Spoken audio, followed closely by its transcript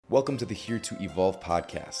Welcome to the Here to Evolve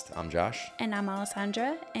podcast. I'm Josh. And I'm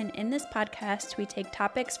Alessandra. And in this podcast, we take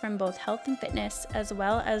topics from both health and fitness, as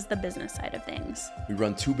well as the business side of things. We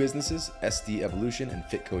run two businesses, SD Evolution and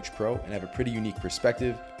Fit Coach Pro, and have a pretty unique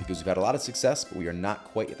perspective because we've had a lot of success, but we are not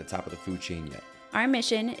quite at the top of the food chain yet. Our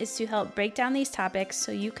mission is to help break down these topics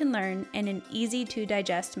so you can learn in an easy to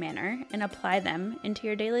digest manner and apply them into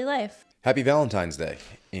your daily life. Happy Valentine's Day.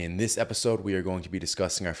 In this episode, we are going to be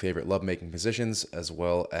discussing our favorite lovemaking positions, as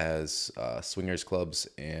well as swingers clubs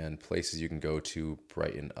and places you can go to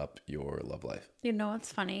brighten up your love life. You know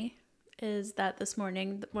what's funny is that this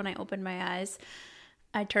morning when I opened my eyes,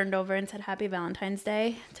 I turned over and said Happy Valentine's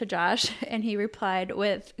Day to Josh, and he replied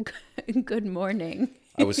with good morning.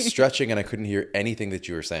 I was stretching and I couldn't hear anything that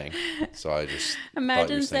you were saying, so I just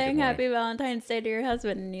imagine saying Happy Valentine's Day to your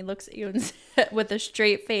husband, and he looks at you and with a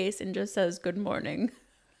straight face and just says good morning.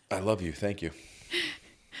 I love you. Thank you.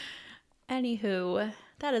 Anywho,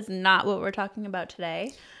 that is not what we're talking about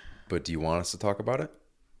today. But do you want us to talk about it,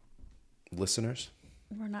 listeners?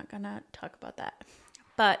 We're not going to talk about that.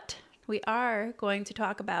 But we are going to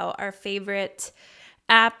talk about our favorite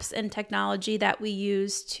apps and technology that we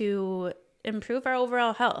use to improve our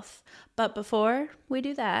overall health. But before we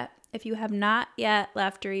do that, if you have not yet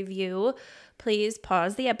left a review, please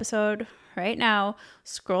pause the episode right now,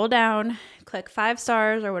 scroll down, click 5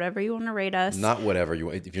 stars or whatever you want to rate us. Not whatever you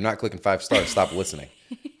want. If you're not clicking 5 stars, stop listening.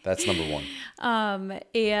 That's number one.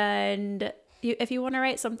 And if you want to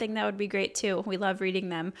write something, that would be great too. We love reading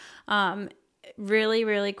them.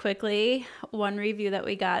 Really quickly, one review that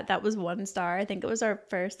we got, that was 1 star. I think it was our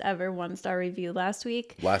first ever 1-star review last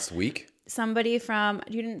week. Last week? Somebody from,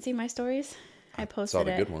 you didn't see my stories? I posted saw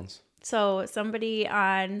the good ones. So somebody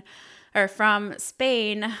from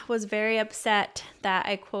Spain was very upset that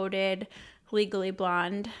I quoted Legally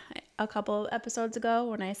Blonde a couple episodes ago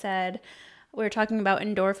when I said we were talking about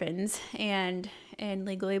endorphins, and in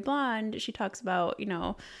Legally Blonde, she talks about,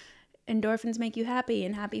 endorphins make you happy,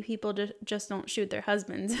 and happy people just don't shoot their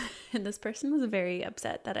husbands. And this person was very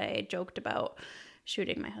upset that I joked about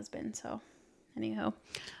shooting my husband. So anyhow.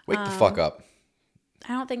 Wake the fuck up.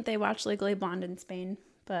 I don't think they watch Legally Blonde in Spain,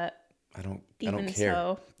 but I don't care.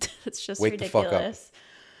 So, it's just Wake ridiculous. The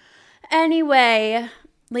fuck up. Anyway,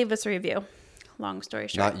 leave us a review. Long story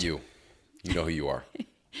short. Not you. You know who you are.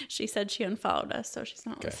 She said she unfollowed us, so she's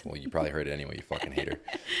not listening. Well, you probably heard it anyway, you fucking hater.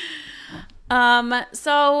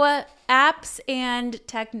 So apps and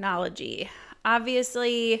technology.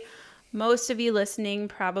 Obviously, most of you listening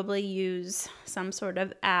probably use some sort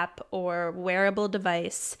of app or wearable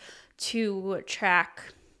device to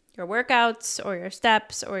track your workouts or your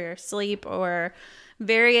steps or your sleep or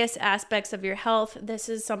various aspects of your health. This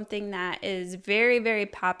is something that is very, very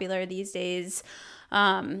popular these days.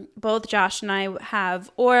 Both Josh and I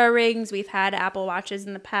have Oura rings. We've had Apple Watches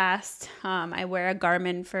in the past. I wear a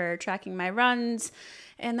Garmin for tracking my runs.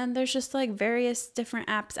 And then there's just like various different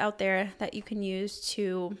apps out there that you can use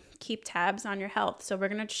to keep tabs on your health. So we're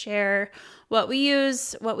going to share what we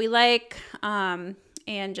use, what we like, and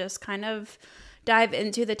just kind of dive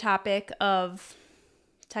into the topic of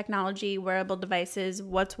technology, wearable devices,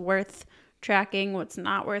 what's worth tracking, what's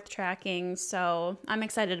not worth tracking. So I'm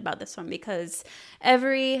excited about this one because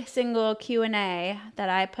every single Q&A that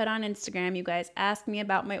I put on Instagram, you guys ask me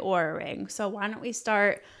about my Oura ring. So why don't we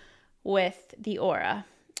start with the Oura?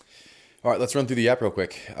 All right, let's run through the app real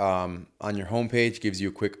quick. On your homepage, gives you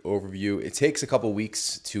a quick overview. It takes a couple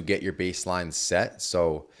weeks to get your baseline set,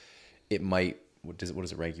 so it might. What does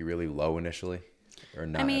it rank you really low initially, or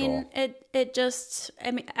not at all?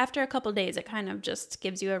 After a couple days, it kind of just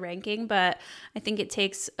gives you a ranking, but I think it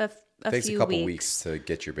takes a few couple weeks to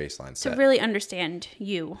get your baseline set to really understand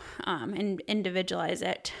you and individualize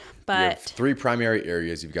it. But you have 3 primary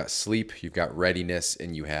areas. You've got sleep, you've got readiness,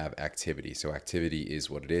 and you have activity. So activity is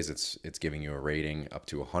what it is. It's giving you a rating up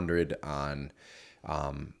to 100 on.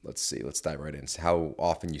 Let's see. Let's dive right in. So how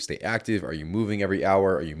often you stay active? Are you moving every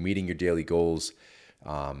hour? Are you meeting your daily goals?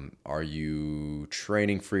 Are you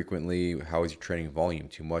training frequently? How is your training volume?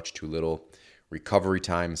 Too much? Too little? Recovery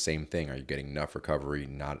time? Same thing. Are you getting enough recovery?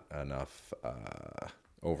 Not enough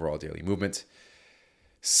overall daily movement?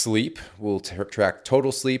 Sleep will track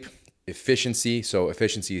total sleep. Efficiency. So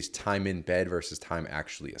efficiency is time in bed versus time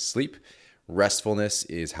actually asleep. Restfulness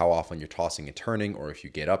is how often you're tossing and turning, or if you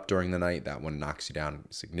get up during the night, that one knocks you down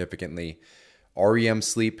significantly. REM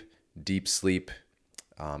sleep, deep sleep.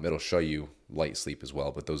 It'll show you light sleep as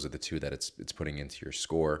well, but those are the 2 that it's putting into your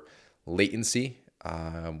score. Latency.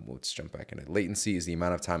 Let's jump back into it. Latency is the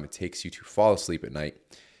amount of time it takes you to fall asleep at night.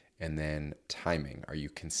 And then timing. Are you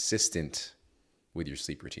consistent with your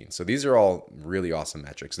sleep routine. So these are all really awesome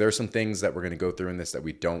metrics. There are some things that we're going to go through in this that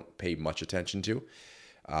we don't pay much attention to.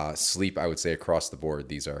 Sleep, I would say across the board,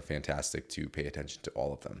 these are fantastic to pay attention to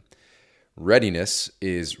all of them. Readiness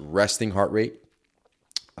is resting heart rate,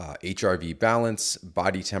 HRV balance,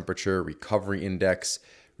 body temperature, recovery index.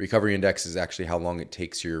 Recovery index is actually how long it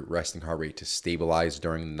takes your resting heart rate to stabilize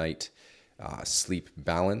during the night. Sleep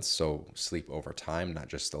balance, so sleep over time, not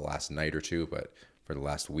just the last night or two, but for the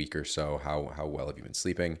last week or so, how well have you been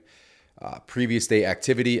sleeping? Previous day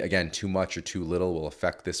activity, again, too much or too little will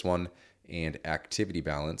affect this one. And activity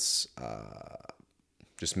balance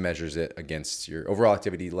just measures it against your overall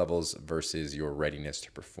activity levels versus your readiness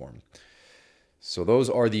to perform. So those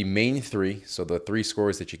are the main three. So the three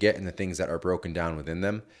scores that you get and the things that are broken down within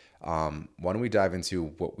them. Why don't we dive into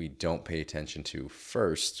what we don't pay attention to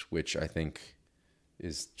first, which I think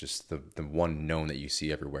is just the one known that you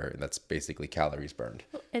see everywhere, and that's basically calories burned.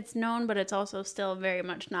 It's known, but it's also still very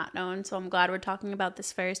much not known. So I'm glad we're talking about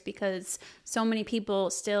this first, because so many people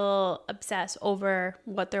still obsess over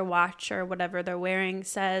what their watch or whatever they're wearing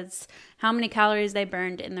says, how many calories they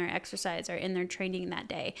burned in their exercise or in their training that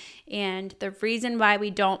day. And the reason why we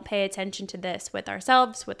don't pay attention to this with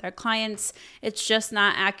ourselves, with our clients, it's just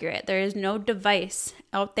not accurate. There is no device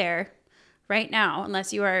out there right now,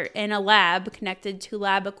 unless you are in a lab connected to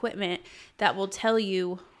lab equipment, that will tell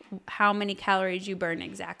you how many calories you burn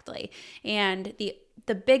exactly. And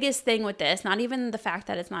the biggest thing with this, not even the fact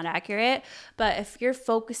that it's not accurate, but if you're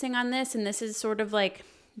focusing on this and this is sort of like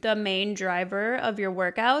the main driver of your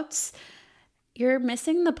workouts, you're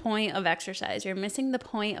missing the point of exercise. You're missing the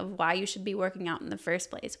point of why you should be working out in the first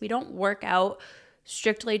place. We don't work out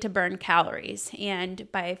strictly to burn calories. And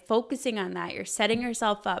by focusing on that, you're setting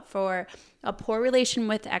yourself up for a poor relation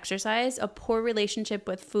with exercise, a poor relationship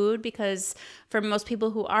with food, because for most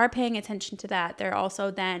people who are paying attention to that, they're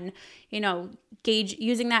also then,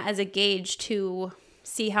 using that as a gauge to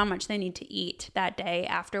see how much they need to eat that day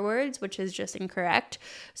afterwards, which is just incorrect.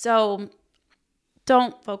 So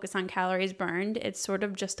don't focus on calories burned. It's sort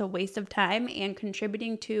of just a waste of time and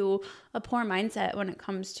contributing to a poor mindset when it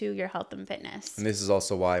comes to your health and fitness. And this is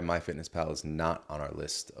also why MyFitnessPal is not on our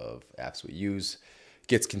list of apps we use. It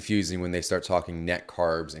gets confusing when they start talking net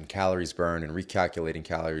carbs and calories burned and recalculating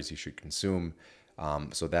calories you should consume.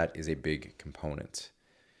 So that is a big component.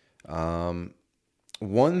 One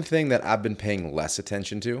thing that I've been paying less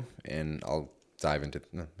attention to, and I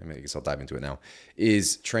guess I'll dive into it now,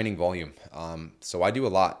 is training volume. So I do a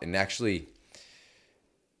lot, and actually,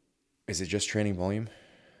 is it just training volume?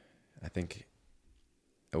 I think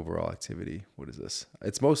overall activity, what is this?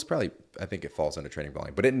 It's I think it falls under training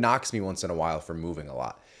volume, but it knocks me once in a while for moving a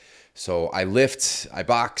lot. So I lift, I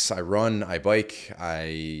box, I run, I bike,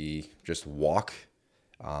 I just walk.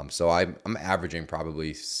 So I'm averaging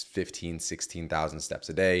probably 16,000 steps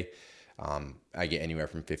a day. I get anywhere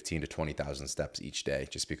from 15 to 20,000 steps each day,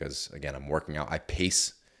 just because, again, I'm working out. I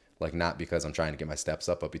pace, not because I'm trying to get my steps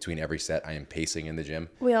up, but between every set, I am pacing in the gym.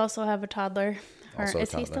 We also have a toddler.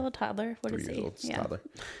 He still a toddler? What 3 is years he? old,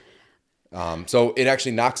 toddler. So it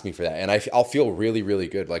actually knocks me for that. And I'll feel really, really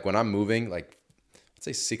good. Like when I'm moving, I'd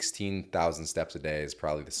say 16,000 steps a day is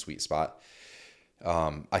probably the sweet spot.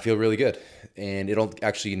 I feel really good, and it'll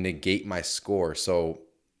actually negate my score. So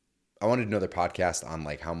I wanted another podcast on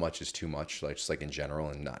how much is too much, just in general,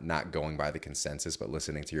 and not going by the consensus, but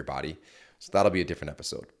listening to your body. So that'll be a different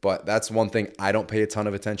episode. But that's one thing I don't pay a ton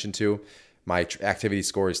of attention to. My activity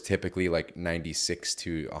score is typically 96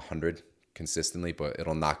 to 100 consistently, but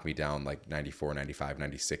it'll knock me down 94, 95,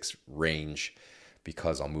 96 range,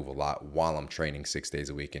 because I'll move a lot while I'm training 6 days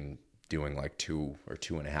a week and doing 2 or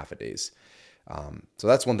 2.5 a days. So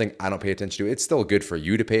that's one thing I don't pay attention to. It's still good for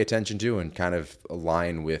you to pay attention to and kind of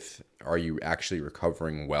align with, are you actually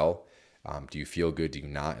recovering well? Do you feel good? Do you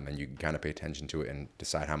not? And then you can kind of pay attention to it and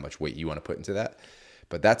decide how much weight you want to put into that.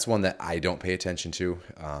 But that's one that I don't pay attention to.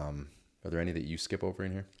 Are there any that you skip over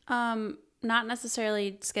in here? Not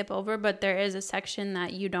necessarily skip over, but there is a section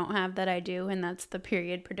that you don't have that I do, and that's the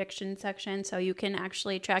period prediction section. So you can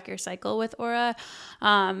actually track your cycle with Oura.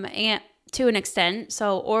 And to an extent.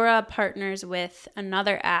 So Oura partners with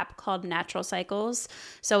another app called Natural Cycles.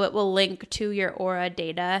 So it will link to your Oura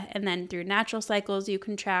data. And then through Natural Cycles, you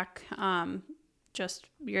can track just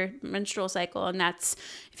your menstrual cycle. And that's,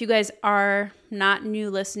 if you guys are not new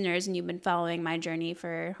listeners and you've been following my journey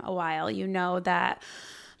for a while, you know that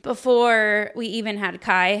before we even had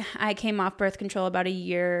Kai, I came off birth control about 1.5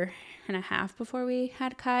 years before we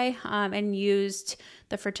had Kai, and used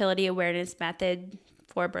the fertility awareness method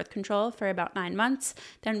for birth control for about 9 months.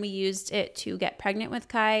 Then we used it to get pregnant with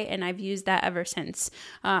Kai, and I've used that ever since.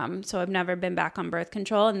 So I've never been back on birth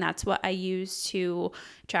control, and that's what I use to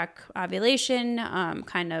track ovulation,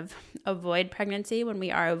 kind of avoid pregnancy when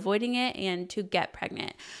we are avoiding it, and to get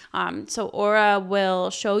pregnant. So Oura will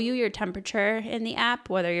show you your temperature in the app,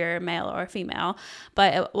 whether you're male or female,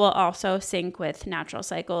 but it will also sync with natural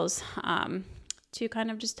cycles, to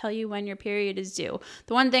kind of just tell you when your period is due.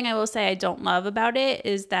 The one thing I will say I don't love about it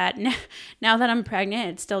is that now that I'm pregnant,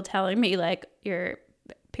 it's still telling me like your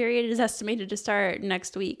period is estimated to start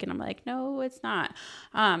next week. And I'm like, no, it's not.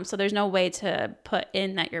 So there's no way to put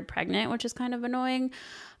in that you're pregnant, which is kind of annoying.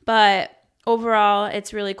 But overall,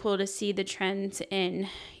 it's really cool to see the trends in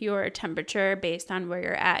your temperature based on where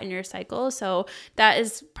you're at in your cycle. So that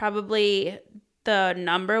is probably the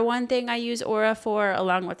number one thing I use Oura for,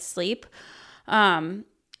 along with sleep.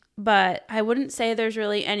 But I wouldn't say there's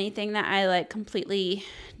really anything that I like completely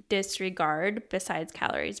disregard besides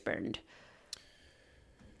calories burned.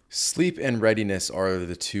 Sleep and readiness are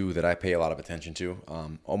the two that I pay a lot of attention to,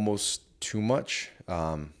 almost too much.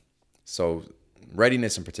 So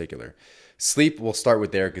readiness in particular. Sleep, we'll start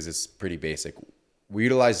with there because it's pretty basic. We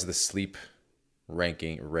utilize the sleep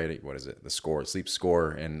ranking, the score, sleep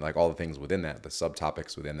score, and like all the things within that, the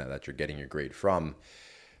subtopics within that you're getting your grade from,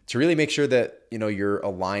 to really make sure that, you're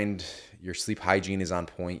aligned, your sleep hygiene is on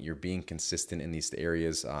point, you're being consistent in these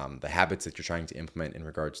areas, the habits that you're trying to implement in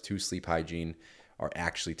regards to sleep hygiene are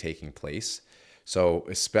actually taking place. So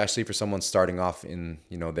especially for someone starting off in,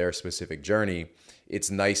 their specific journey, it's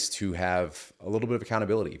nice to have a little bit of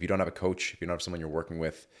accountability. If you don't have a coach, if you don't have someone you're working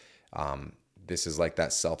with, this is like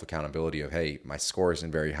that self-accountability of, hey, my score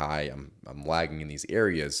isn't very high, I'm lagging in these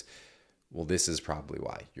areas. Well, this is probably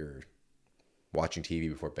why. You're watching TV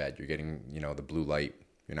before bed, you're getting, the blue light,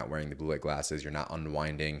 you're not wearing the blue light glasses, you're not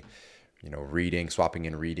unwinding, reading, swapping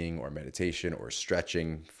in reading or meditation or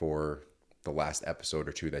stretching for the last episode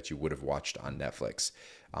or two that you would have watched on Netflix.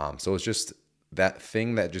 So it's just that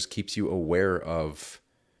thing that just keeps you aware of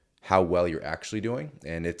how well you're actually doing.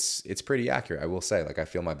 And it's pretty accurate. I will say, like, I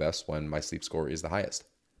feel my best when my sleep score is the highest.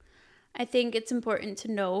 I think it's important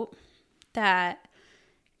to note that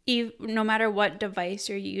no matter what device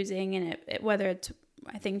you're using, and whether it's,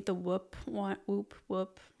 I think the Whoop, I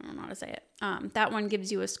don't know how to say it. That one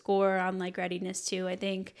gives you a score on like readiness too, I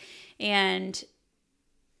think. And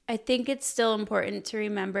I think it's still important to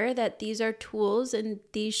remember that these are tools and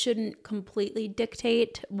these shouldn't completely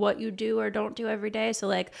dictate what you do or don't do every day. So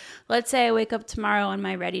like, let's say I wake up tomorrow and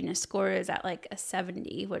my readiness score is at like a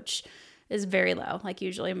 70, which is very low. Like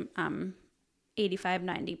usually 85,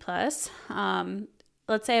 90 plus.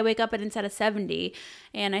 Let's say I wake up and it's at a 70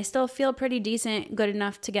 and I still feel pretty decent, good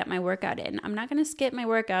enough to get my workout in. I'm not going to skip my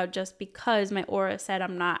workout just because my Oura said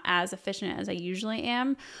I'm not as efficient as I usually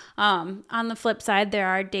am. On the flip side, there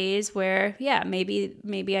are days where,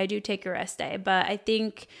 maybe I do take a rest day, but I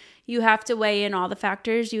think you have to weigh in all the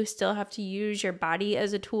factors. You still have to use your body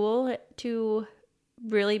as a tool to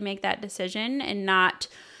really make that decision and not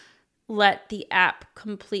let the app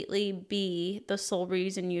completely be the sole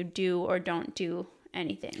reason you do or don't do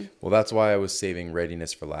anything. Well, that's why I was saving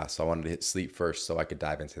readiness for last. So I wanted to hit sleep first so I could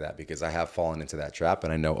dive into that, because I have fallen into that trap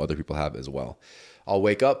and I know other people have as well. I'll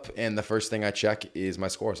wake up and the first thing I check is my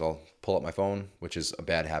scores. I'll pull up my phone, which is a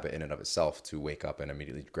bad habit in and of itself, to wake up and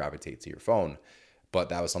immediately gravitate to your phone. But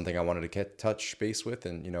that was something I wanted to touch base with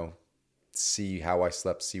and, see how I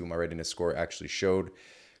slept, see what my readiness score actually showed.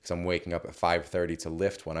 Because I'm waking up at 5:30 to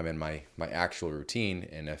lift when I'm in my actual routine.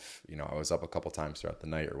 And if, I was up a couple times throughout the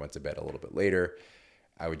night or went to bed a little bit later,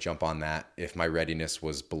 I would jump on that. If my readiness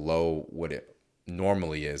was below what it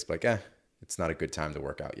normally is, like, it's not a good time to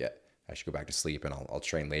work out yet. I should go back to sleep and I'll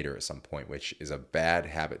train later at some point, which is a bad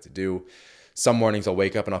habit to do. Some mornings I'll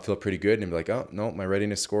wake up and I'll feel pretty good and be like, oh, no, my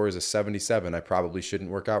readiness score is a 77. I probably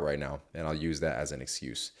shouldn't work out right now. And I'll use that as an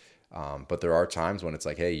excuse. But there are times when it's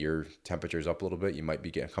like, hey, your temperature's up a little bit. You might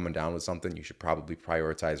be coming down with something. You should probably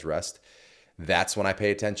prioritize rest. That's when I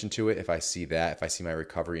pay attention to it. If I see my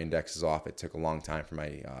recovery index is off, it took a long time for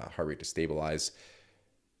my heart rate to stabilize.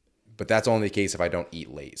 But that's only the case if I don't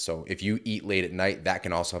eat late. So if you eat late at night, that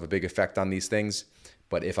can also have a big effect on these things.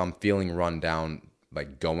 But if I'm feeling run down,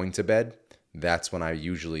 like going to bed, that's when I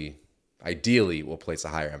ideally will place a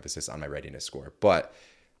higher emphasis on my readiness score. But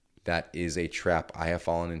that is a trap I have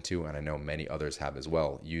fallen into, and I know many others have as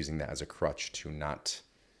well, using that as a crutch to not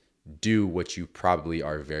do what you probably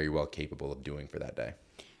are very well capable of doing for that day.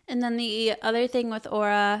 And then the other thing with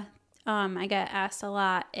Oura, I get asked a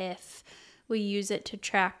lot if we use it to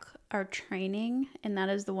track our training, and that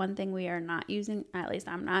is the one thing we are not using, at least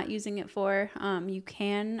I'm not using it for. You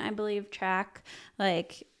can, I believe, track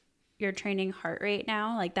like your training heart rate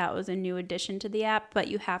now. Like that was a new addition to the app, but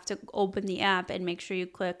you have to open the app and make sure you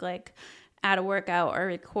click like add a workout or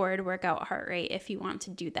record workout heart rate if you want to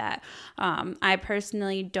do that. I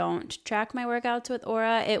personally don't track my workouts with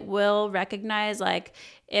Oura. It will recognize like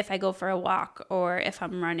if I go for a walk or if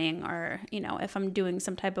I'm running or, you know, if I'm doing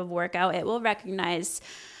some type of workout, it will recognize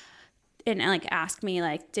and like ask me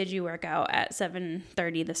like, did you work out at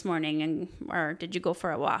 7:30 this morning, and or did you go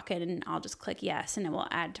for a walk? And I'll just click yes, and it will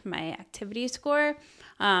add to my activity score.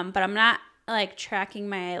 But I'm not like tracking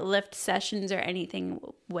my lift sessions or anything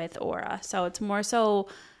with Oura. So it's more so,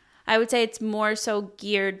 I would say it's more so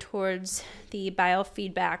geared towards the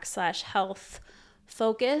biofeedback / health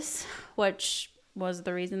focus, which was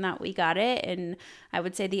the reason that we got it. And I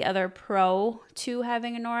would say the other pro to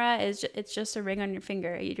having an Oura is it's just a ring on your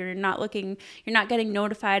finger. You're not getting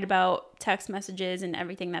notified about text messages and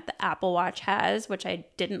everything that the Apple Watch has, which I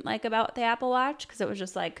didn't like about the Apple Watch, because it was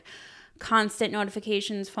just like constant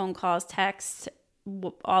notifications, phone calls, texts,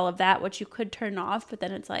 all of that, which you could turn off, but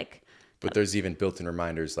then it's like... But there's even built-in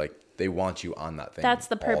reminders, like they want you on that thing. That's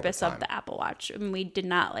the purpose of the Apple Watch, and we did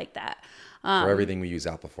not like that. For everything we use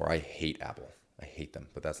Apple for, I hate Apple. I hate them,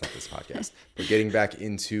 but that's not this podcast. But getting back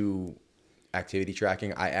into activity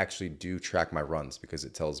tracking, I actually do track my runs because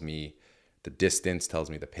it tells me the distance,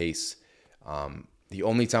 tells me the pace. The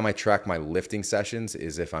only time I track my lifting sessions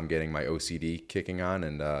is if I'm getting my OCD kicking on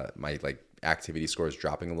and my like activity score is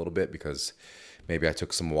dropping a little bit because maybe I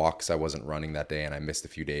took some walks, I wasn't running that day, and I missed a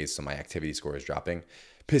few days, so my activity score is dropping.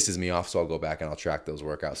 Pisses me off, so I'll go back and I'll track those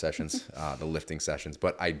workout sessions, the lifting sessions.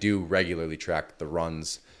 But I do regularly track the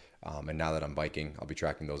runs, and now that I'm biking, I'll be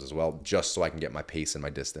tracking those as well, just so I can get my pace and my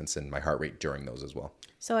distance and my heart rate during those as well.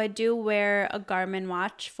 So I do wear a Garmin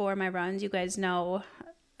watch for my runs. You guys know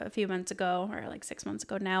a few months ago, or like 6 months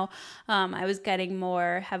ago now, I was getting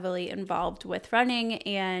more heavily involved with running,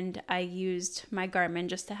 and I used my Garmin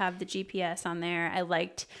just to have the GPS on there. I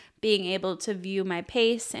liked being able to view my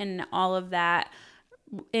pace and all of that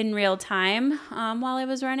in real time while I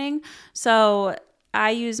was running. So I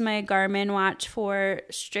use my Garmin watch for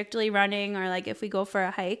strictly running, or like if we go for a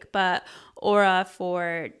hike, but Oura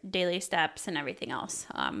for daily steps and everything else.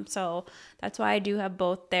 So that's why I do have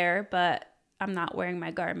both there, but I'm not wearing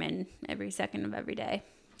my Garmin every second of every day.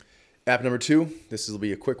 App number 2, this will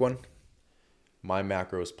be a quick one. My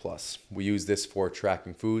Macros Plus. We use this for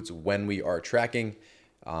tracking foods when we are tracking.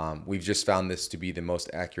 We've just found this to be the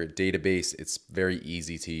most accurate database. It's very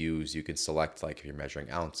easy to use. You can select like if you're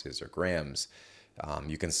measuring ounces or grams.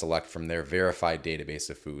 You can select from their verified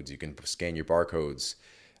database of foods. You can scan your barcodes.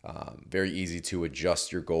 Very easy to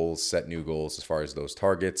adjust your goals, set new goals as far as those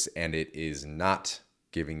targets, and it is not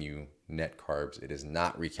giving you net carbs. It is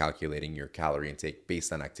not recalculating your calorie intake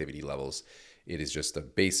based on activity levels. It is just a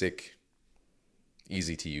basic,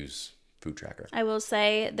 easy to use food tracker. I will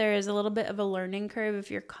say there is a little bit of a learning curve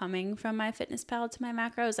if you're coming from MyFitnessPal to my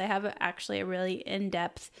macros. I have actually a really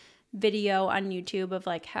in-depth video on YouTube of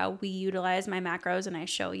like how we utilize my macros, and I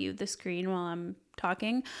show you the screen while I'm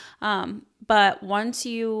talking. But once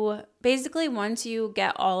you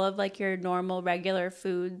get all of like your normal regular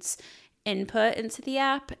foods input into the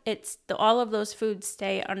app, all of those foods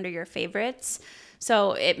stay under your favorites.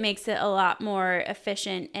 So it makes it a lot more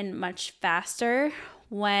efficient and much faster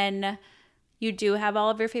when you do have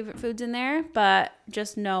all of your favorite foods in there. But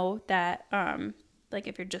just know that like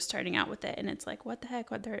if you're just starting out with it and it's like, what the heck,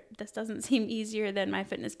 this doesn't seem easier than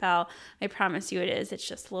MyFitnessPal, I promise you it is. It's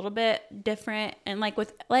just a little bit different. And like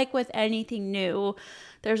with anything new,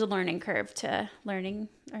 there's a learning curve to learning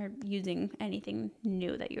or using anything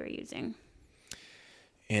new that you're using.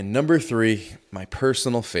 And number 3, my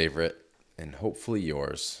personal favorite, and hopefully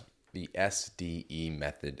yours, the SDE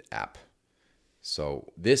Method app.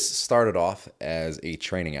 So this started off as a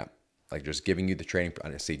training app, like just giving you the training,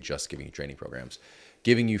 I say just giving you training programs,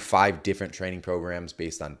 giving you 5 different training programs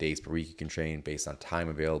based on days per week you can train, based on time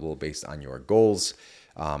available, based on your goals,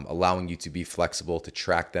 allowing you to be flexible, to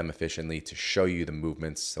track them efficiently, to show you the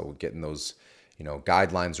movements. So getting those,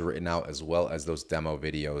 guidelines written out as well as those demo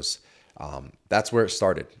videos. That's where it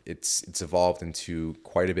started. It's evolved into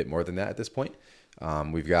quite a bit more than that at this point.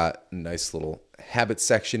 We've got a nice little habits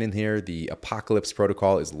section in here. The Apocalypse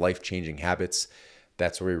Protocol is life-changing habits.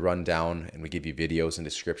 That's where we run down and we give you videos and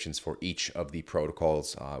descriptions for each of the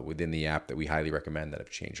protocols within the app that we highly recommend, that have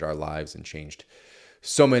changed our lives and changed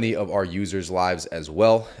so many of our users' lives as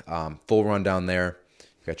well. Full rundown there.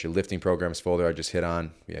 You've got your lifting programs folder I just hit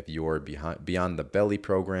on. We have your Beyond the Belly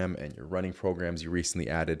program and your running programs you recently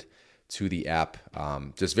added to the app.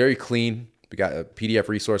 Just very clean. We got a PDF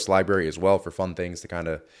resource library as well for fun things to kind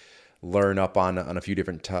of learn up on a few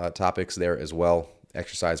different topics there as well.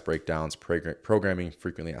 Exercise breakdowns, programming,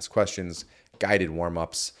 frequently asked questions, guided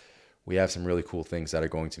warm-ups. We have some really cool things that are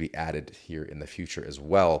going to be added here in the future as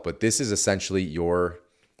well. But this is essentially your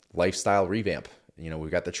lifestyle revamp.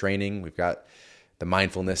 We've got the training, we've got the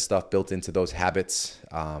mindfulness stuff built into those habits.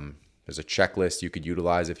 There's a checklist you could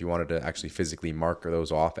utilize if you wanted to actually physically mark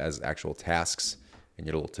those off as actual tasks in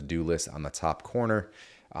your little to-do list on the top corner.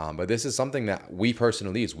 But this is something that we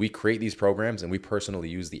personally use. We create these programs and we personally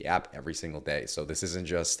use the app every single day. So this isn't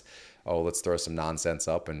just, let's throw some nonsense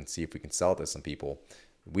up and see if we can sell it to some people.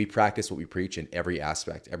 We practice what we preach in every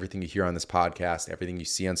aspect. Everything you hear on this podcast, everything you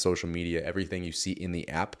see on social media, everything you see in the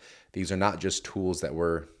app, these are not just tools they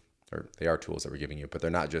are tools that we're giving you, but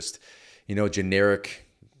they're not just, generic,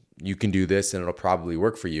 you can do this and it'll probably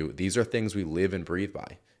work for you. These are things we live and breathe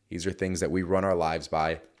by. These are things that we run our lives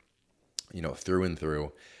by, through and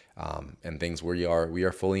through, and things we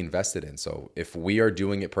are fully invested in. So if we are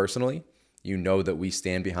doing it personally, that we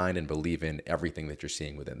stand behind and believe in everything that you're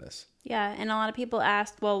seeing within this. Yeah, and a lot of people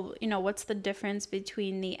ask, well, what's the difference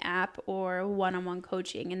between the app or one-on-one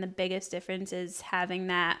coaching? And the biggest difference is having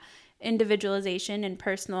that individualization and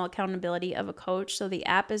personal accountability of a coach. So the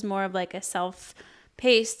app is more of like a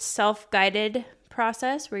self-paced, self-guided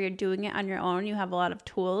process where you're doing it on your own. You have a lot of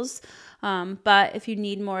tools. But if you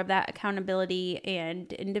need more of that accountability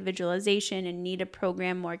and individualization and need a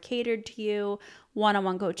program more catered to you,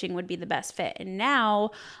 one-on-one coaching would be the best fit. And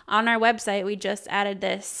now on our website, we just added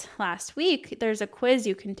this last week. There's a quiz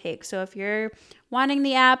you can take. So if you're wanting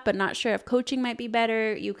the app but not sure if coaching might be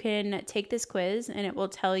better, you can take this quiz and it will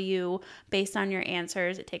tell you based on your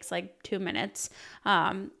answers. It takes like 2 minutes,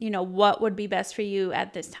 what would be best for you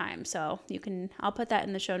at this time. So I'll put that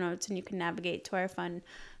in the show notes and you can navigate to our fun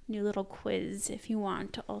new little quiz if you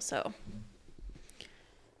want also.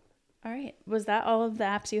 All right. Was that all of the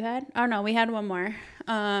apps you had? Oh, no, we had one more.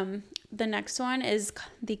 The next one is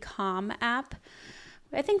the Calm app.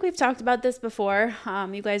 I think we've talked about this before.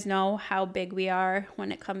 You guys know how big we are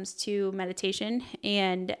when it comes to meditation.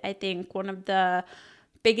 And I think one of the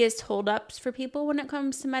biggest holdups for people when it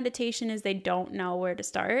comes to meditation is they don't know where to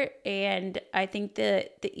start. And I think the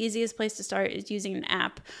easiest place to start is using an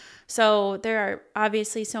app. So there are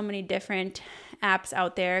obviously so many different apps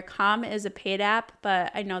out there. Calm is a paid app,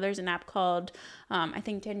 but I know there's an app called, I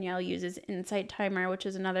think Danielle uses Insight Timer, which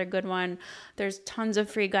is another good one. There's tons of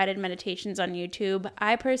free guided meditations on YouTube.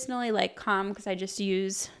 I personally like Calm because I just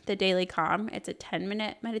use the Daily Calm. It's a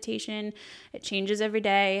 10-minute meditation. It changes every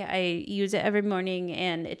day. I use it every morning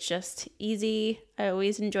and it's just easy. I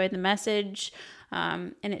always enjoy the message.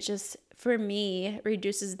 And it just, for me,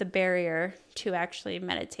 reduces the barrier to actually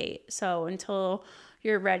meditate. So until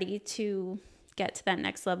you're ready to get to that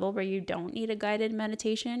next level where you don't need a guided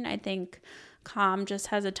meditation, I think Calm just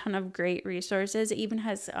has a ton of great resources. It even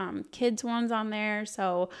has kids ones on there.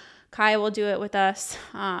 So Kai will do it with us.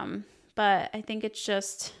 But I think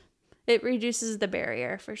it reduces the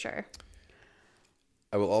barrier for sure.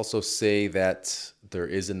 I will also say that there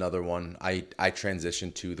is another one. I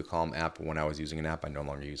transitioned to the Calm app when I was using an app. I no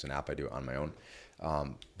longer use an app. I do it on my own.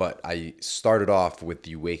 But I started off with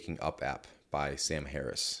the Waking Up app by Sam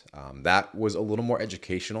Harris. That was a little more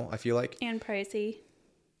educational, I feel like. And pricey.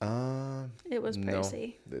 It was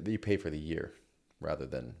pricey. No, you pay for the year rather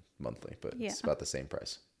than monthly, but It's about the same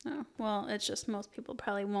price. Oh, well, it's just most people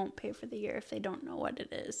probably won't pay for the year if they don't know what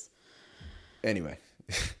it is. Anyway,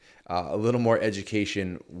 a little more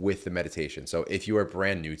education with the meditation. So if you are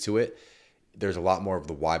brand new to it, there's a lot more of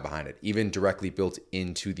the why behind it, even directly built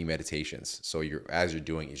into the meditations. So as you're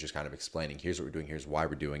doing, it's just kind of explaining, here's what we're doing, here's why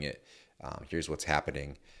we're doing it, here's what's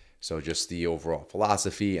happening. So just the overall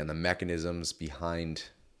philosophy and the mechanisms behind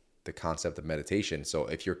the concept of meditation. So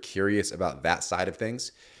if you're curious about that side of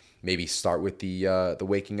things, maybe start with the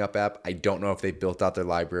Waking Up app. I don't know if they built out their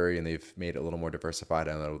library and they've made it a little more diversified.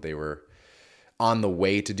 I know they were on the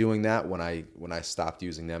way to doing that when I stopped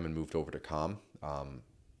using them and moved over to Calm.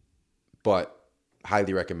 But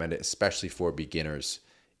highly recommend it, especially for beginners,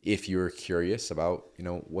 if you're curious about,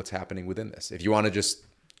 what's happening within this. If you want to just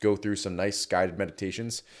go through some nice guided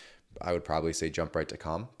meditations, I would probably say jump right to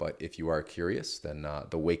Calm. But if you are curious, then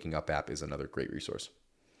the Waking Up app is another great resource.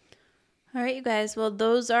 All right, you guys. Well,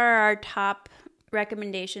 those are our top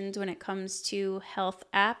recommendations when it comes to health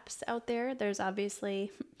apps out there. There's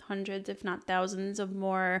obviously hundreds, if not thousands of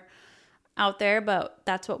more out there, but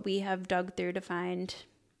that's what we have dug through to find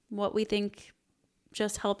what we think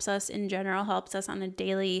just helps us in general, helps us on a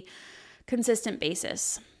daily, consistent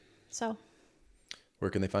basis. So,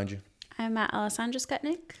 where can they find you? I'm at Alessandra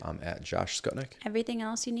Skutnik. I'm at Josh Skutnik. Everything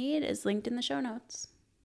else you need is linked in the show notes.